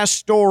success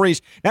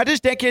stories. Not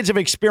just decades of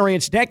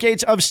experience,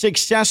 decades of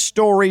success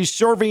stories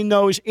serving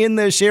those in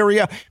this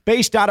area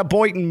based out of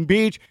Boynton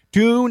Beach.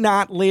 Do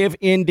not live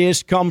in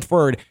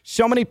discomfort.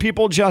 So many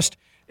people just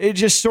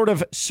sort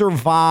of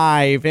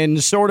survive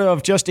and sort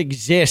of just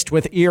exist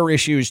with ear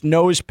issues,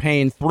 nose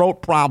pain,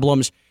 throat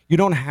problems. You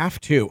don't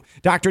have to.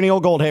 Dr. Neil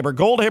Goldhaber,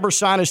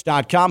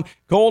 GoldhaberSinus.com,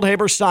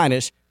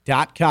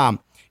 GoldhaberSinus.com.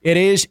 It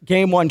is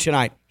game one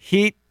tonight,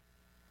 Heat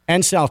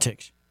and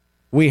Celtics.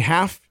 We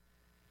have,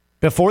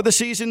 before the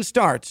season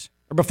starts,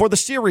 or before the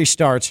series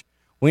starts,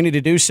 we need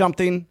to do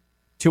something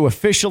to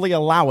officially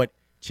allow it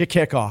to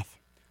kick off.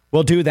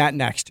 We'll do that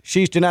next.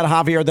 She's Jeanette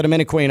Javier, the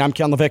Dominican Queen. I'm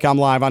Ken LaVicka. I'm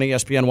live on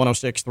ESPN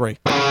 106.3.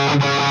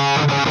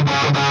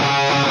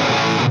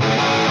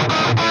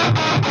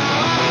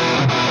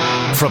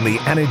 From the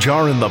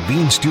Anajar and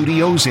Levine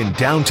Studios in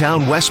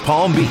downtown West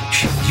Palm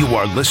Beach, you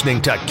are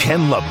listening to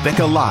Ken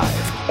LaVicka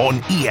Live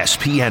on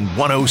ESPN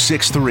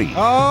 106.3.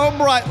 Oh,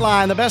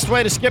 Brightline, the best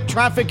way to skip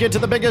traffic, get to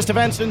the biggest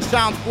events in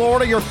South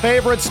Florida. Your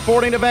favorite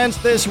sporting events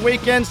this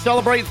weekend.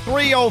 Celebrate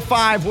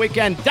 305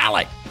 weekend.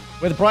 Dally!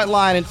 With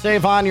Brightline and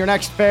save on your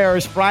next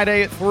fares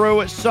Friday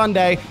through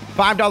Sunday.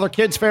 $5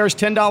 kids fares,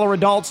 $10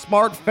 adult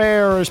smart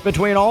fares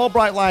between all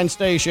Brightline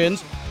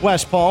stations.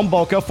 West Palm,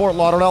 Boca, Fort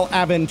Lauderdale,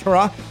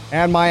 Aventura,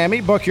 and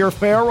Miami. Book your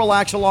fare.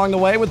 Relax along the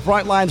way with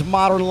Brightline's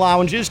modern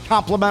lounges,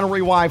 complimentary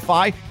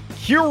Wi-Fi,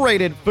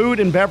 curated food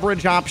and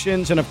beverage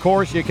options, and of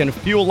course, you can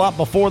fuel up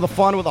before the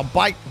fun with a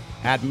bite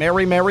at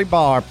Mary Mary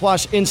Bar.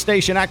 Plus,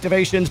 in-station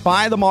activations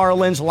by the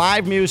Marlins,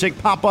 live music,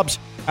 pop-ups,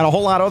 and a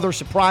whole lot of other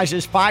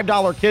surprises.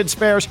 $5 kids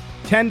fares,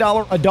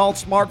 $10 adult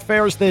smart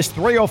fares this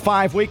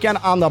 305 weekend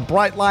on the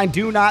Brightline.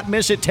 Do not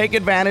miss it. Take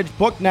advantage.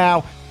 Book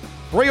now.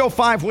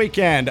 305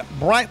 weekend.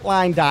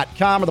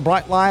 Brightline.com or the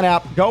Brightline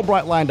app. Go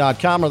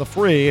Brightline.com or the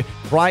free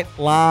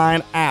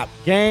Brightline app.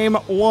 Game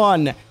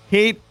one.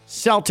 Heat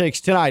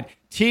Celtics tonight.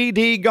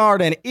 TD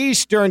Garden.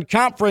 Eastern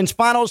Conference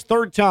Finals.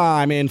 Third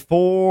time in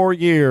 4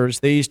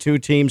 years. These two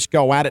teams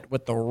go at it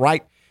with the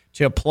right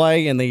to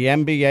play in the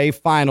NBA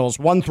Finals.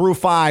 1 through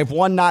 5.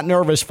 1 not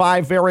nervous.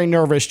 5 very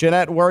nervous.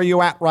 Jeanette, where are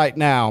you at right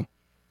now?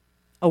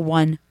 A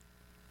 1.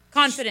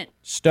 Confident.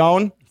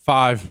 Stone?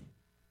 5.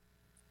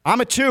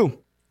 I'm a 2.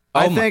 Oh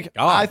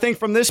I think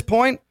from this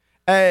point,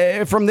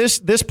 from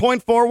this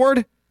point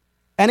forward,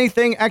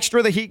 anything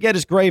extra the Heat get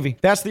is gravy.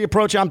 That's the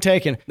approach I'm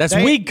taking. That's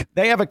weak.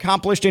 They have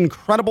accomplished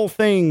incredible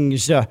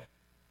things.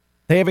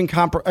 They have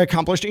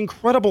accomplished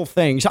incredible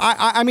things.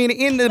 I mean,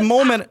 in the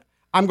moment,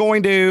 I'm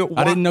going to...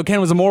 I didn't know Ken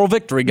was a moral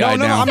victory guy.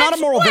 No, I'm not a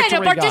moral victory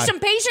guy. A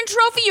participation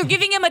trophy? You're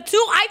giving him a 2?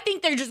 I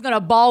think they're just going to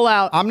ball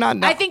out. I'm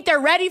not... I think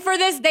they're ready for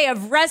this. They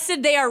have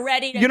rested. They are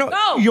ready to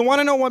go. You want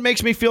to know what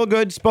makes me feel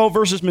good? Spo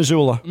versus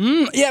Missoula.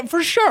 Yeah,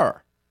 for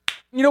sure.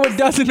 You know what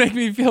doesn't make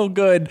me feel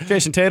good?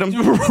 Jason Tatum.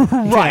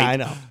 Right.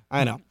 Yeah,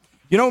 I know.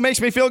 You know what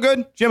makes me feel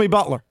good? Jimmy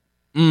Butler.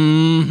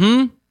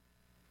 Mm-hmm.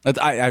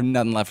 I have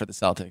nothing left for the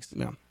Celtics.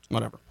 Yeah,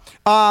 whatever.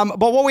 But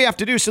what we have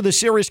to do so the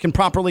series can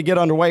properly get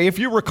underway, if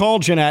you recall,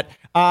 Jeanette,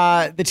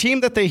 the team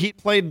that the Heat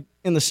played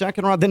in the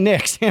second round, the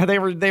Knicks, they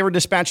were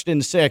dispatched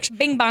in 6.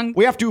 Bing bong.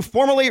 We have to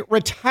formally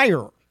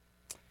retire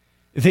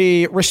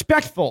the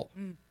respectful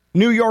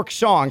New York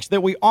songs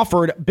that we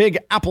offered Big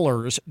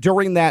Applers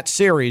during that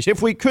series.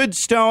 If we could,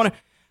 Stone,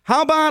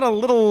 how about a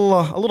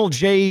little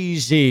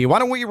Jay-Z? Why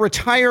don't we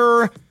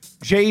retire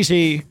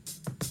Jay-Z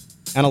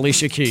and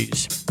Alicia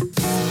Keys?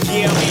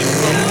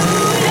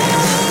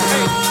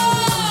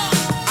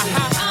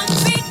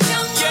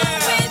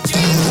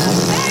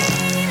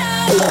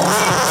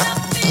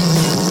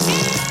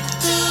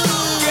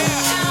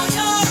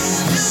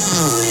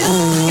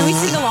 Can we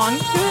sing along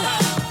to it?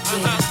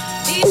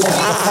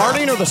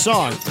 Farting or the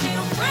song?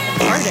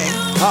 Farting.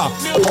 Oh.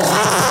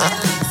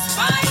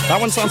 That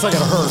one sounds like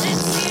it hurt.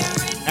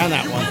 And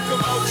that one.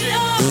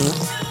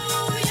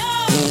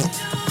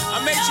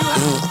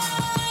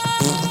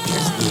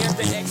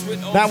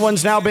 That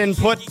one's now been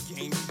put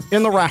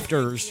in the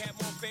rafters.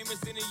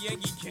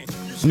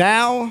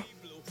 Now,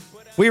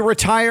 we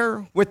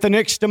retire with the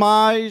Knicks'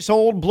 demise,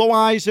 old Blue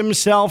Eyes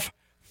himself,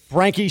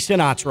 Frankie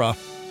Sinatra.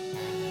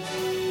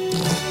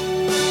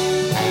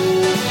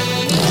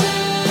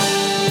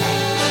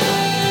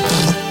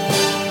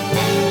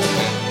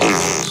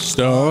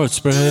 Start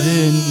spreading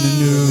the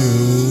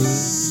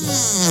news.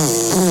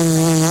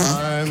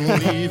 I'm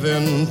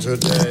leaving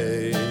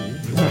today.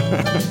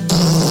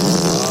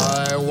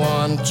 I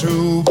want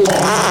to be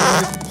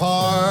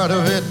part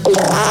of it.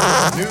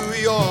 New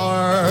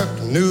York,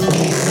 New York.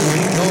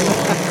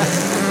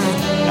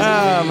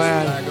 Oh,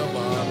 man.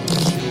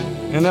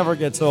 It never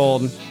gets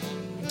old.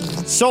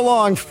 So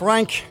long,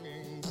 Frank.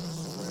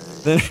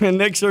 The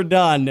Knicks are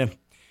done.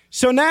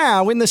 So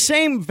now, in the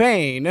same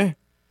vein,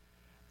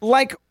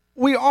 like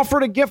we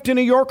offered a gift to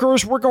New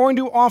Yorkers, we're going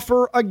to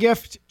offer a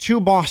gift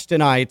to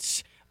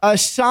Bostonites. A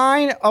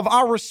sign of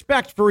our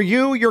respect for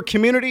you, your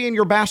community, and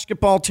your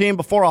basketball team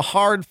before a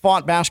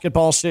hard-fought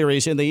basketball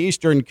series in the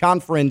Eastern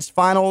Conference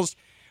Finals.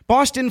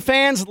 Boston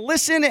fans,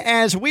 listen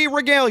as we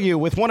regale you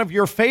with one of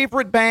your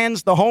favorite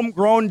bands, the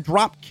homegrown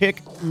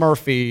Dropkick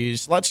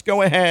Murphys. Let's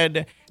go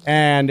ahead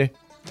and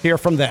hear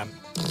from them.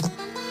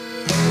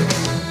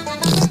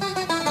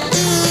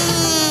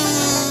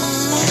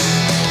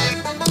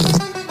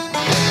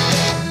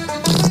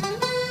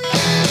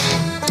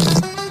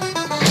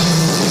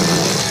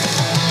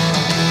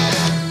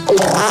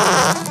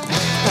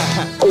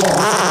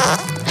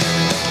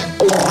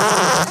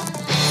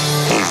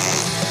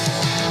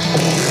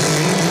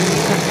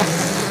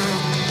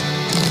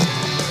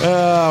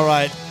 All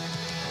right.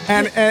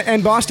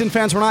 And Boston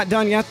fans, we're not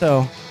done yet,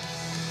 though.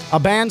 A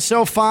band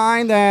so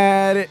fine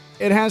that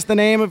it has the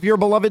name of your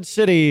beloved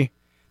city.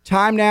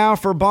 Time now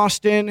for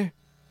Boston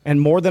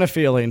and More Than a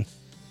Feeling.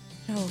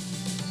 No.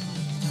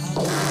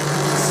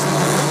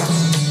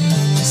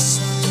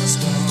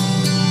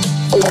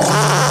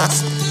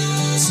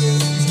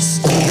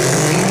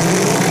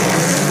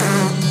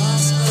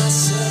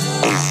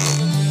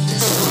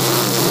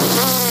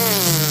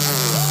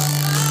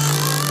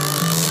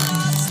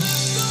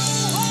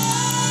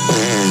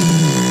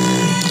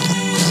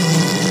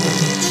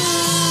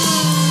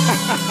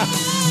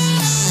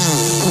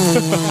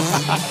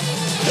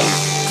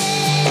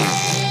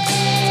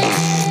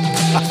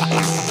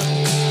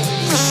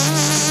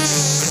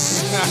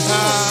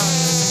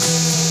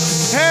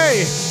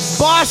 Hey,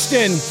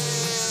 Boston,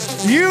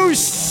 you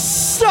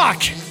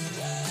suck.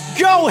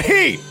 Go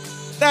Heat.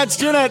 That's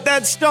Jeanette.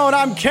 That's Stone.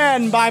 I'm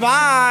Ken.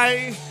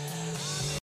 Bye-bye.